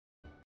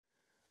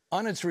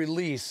On its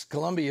release,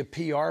 Columbia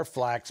PR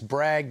Flax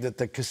bragged that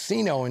the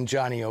casino in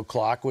Johnny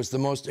O'Clock was the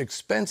most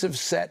expensive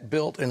set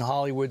built in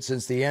Hollywood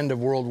since the end of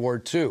World War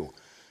II,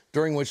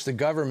 during which the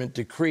government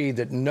decreed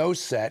that no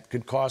set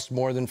could cost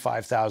more than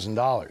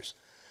 $5,000.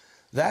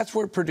 That's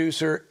where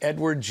producer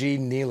Edward G.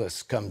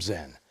 Nealis comes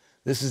in.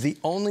 This is the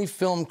only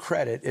film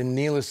credit in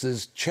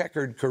Nealis's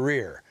checkered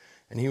career,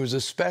 and he was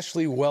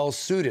especially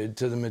well-suited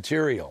to the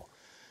material.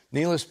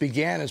 Nealis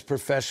began his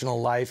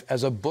professional life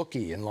as a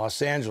bookie in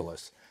Los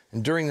Angeles,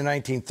 and during the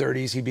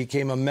 1930s, he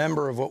became a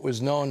member of what was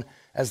known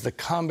as the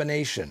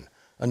Combination,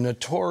 a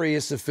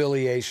notorious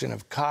affiliation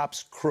of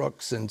cops,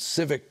 crooks, and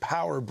civic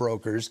power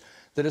brokers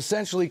that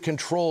essentially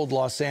controlled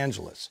Los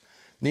Angeles.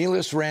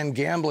 Nealis ran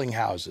gambling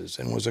houses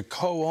and was a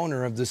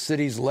co-owner of the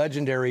city's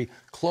legendary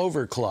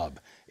Clover Club,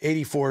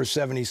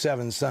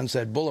 8477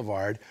 Sunset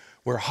Boulevard,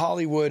 where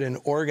Hollywood and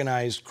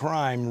organized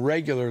crime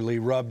regularly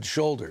rubbed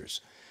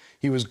shoulders.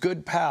 He was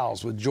good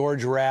pals with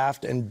George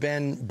Raft and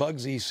Ben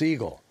Bugsy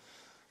Siegel.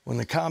 When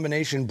the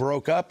Combination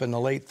broke up in the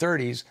late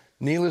 30s,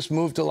 Nealis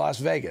moved to Las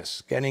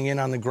Vegas, getting in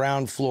on the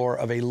ground floor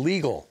of a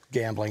legal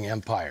gambling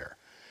empire.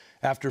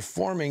 After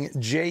forming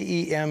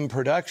JEM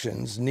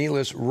Productions,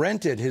 Nealis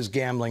rented his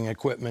gambling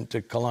equipment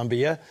to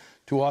Columbia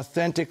to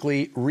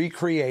authentically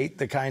recreate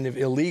the kind of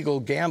illegal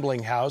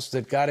gambling house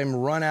that got him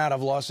run out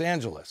of Los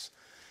Angeles.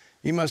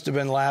 He must have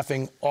been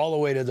laughing all the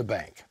way to the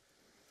bank.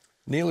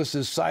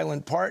 Nealis's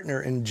silent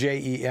partner in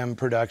JEM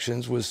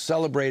Productions was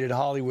celebrated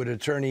Hollywood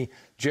attorney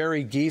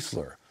Jerry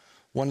Giesler.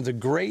 One of the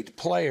great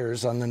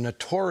players on the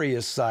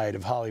notorious side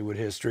of Hollywood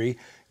history,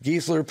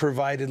 Giesler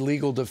provided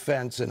legal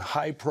defense in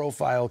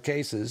high-profile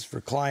cases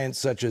for clients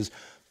such as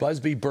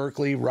Busby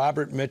Berkeley,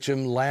 Robert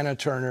Mitchum, Lana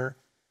Turner,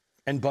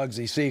 and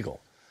Bugsy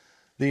Siegel.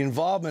 The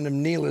involvement of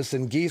Nealis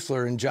and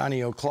Giesler in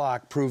Johnny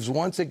O'Clock proves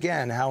once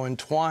again how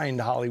entwined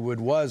Hollywood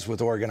was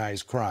with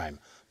organized crime,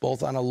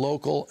 both on a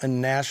local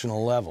and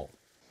national level.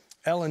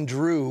 Ellen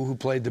Drew, who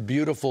played the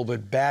beautiful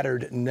but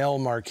battered Nell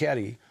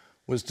Marchetti,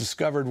 was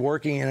discovered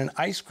working in an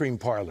ice cream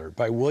parlor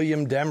by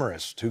William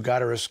Demarest, who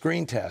got her a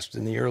screen test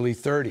in the early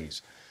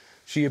 30s.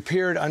 She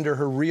appeared under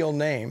her real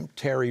name,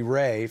 Terry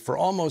Ray, for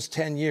almost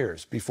 10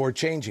 years before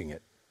changing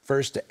it,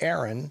 first to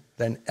Erin,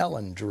 then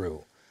Ellen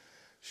Drew.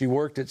 She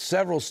worked at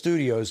several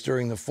studios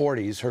during the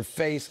 40s, her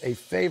face a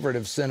favorite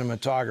of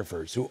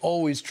cinematographers who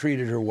always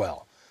treated her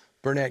well.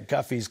 Burnett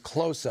Guffey's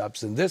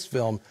close-ups in this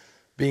film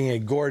being a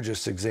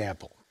gorgeous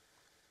example.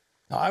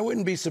 Now, I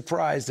wouldn't be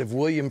surprised if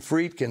William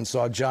Friedkin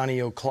saw Johnny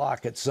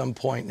O'Clock at some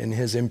point in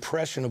his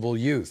impressionable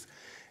youth.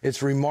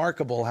 It's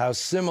remarkable how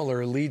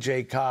similar Lee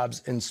J.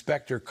 Cobb's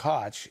Inspector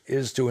Koch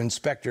is to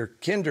Inspector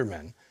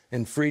Kinderman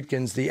in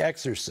Friedkin's The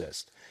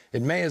Exorcist.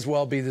 It may as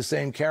well be the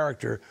same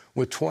character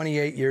with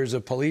 28 years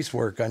of police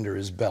work under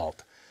his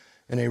belt.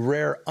 In a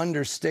rare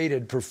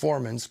understated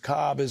performance,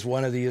 Cobb is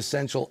one of the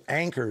essential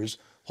anchors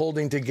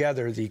holding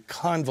together the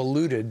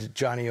convoluted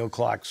Johnny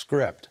O'Clock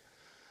script.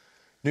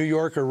 New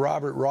Yorker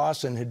Robert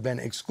Rawson had been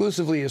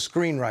exclusively a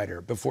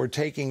screenwriter before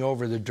taking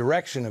over the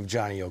direction of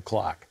Johnny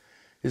O'Clock.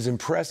 His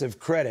impressive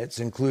credits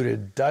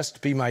included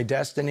Dust Be My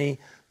Destiny,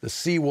 The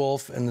Sea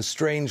Wolf, and The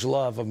Strange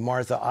Love of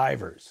Martha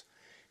Ivers.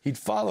 He'd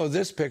follow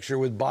this picture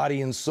with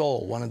Body and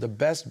Soul, one of the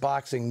best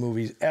boxing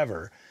movies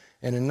ever,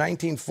 and in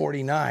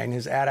 1949,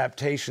 his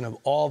adaptation of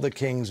All the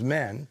King's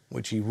Men,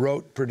 which he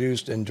wrote,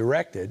 produced, and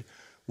directed,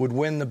 would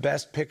win the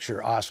Best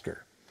Picture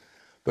Oscar.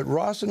 But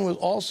Rawson was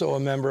also a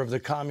member of the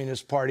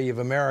Communist Party of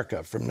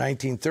America from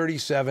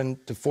 1937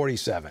 to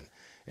 47,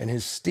 and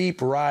his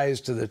steep rise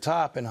to the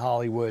top in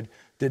Hollywood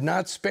did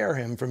not spare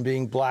him from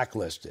being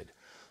blacklisted.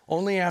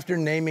 Only after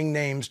naming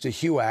names to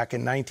HUAC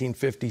in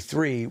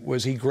 1953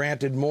 was he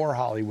granted more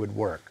Hollywood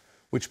work,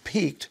 which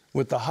peaked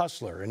with The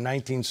Hustler in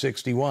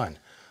 1961,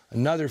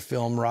 another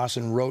film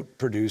Rawson wrote,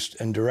 produced,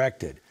 and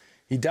directed.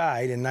 He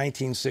died in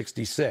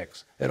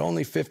 1966 at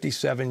only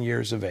 57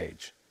 years of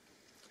age.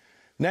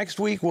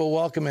 Next week, we'll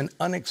welcome an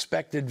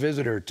unexpected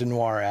visitor to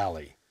Noir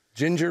Alley,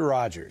 Ginger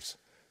Rogers.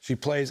 She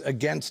plays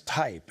against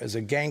type as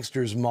a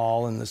gangster's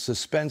moll in the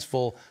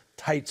suspenseful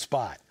Tight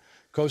Spot,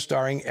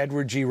 co-starring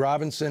Edward G.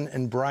 Robinson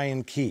and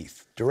Brian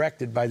Keith,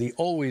 directed by the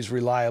always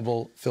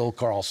reliable Phil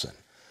Carlson.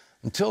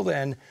 Until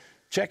then,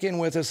 check in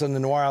with us on the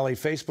Noir Alley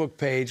Facebook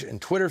page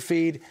and Twitter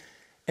feed,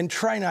 and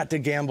try not to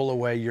gamble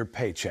away your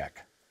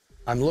paycheck.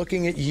 I'm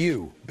looking at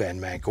you, Ben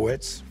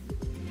Mankiewicz.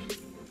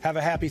 Have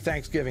a happy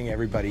Thanksgiving,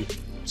 everybody.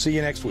 See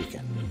you next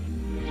weekend.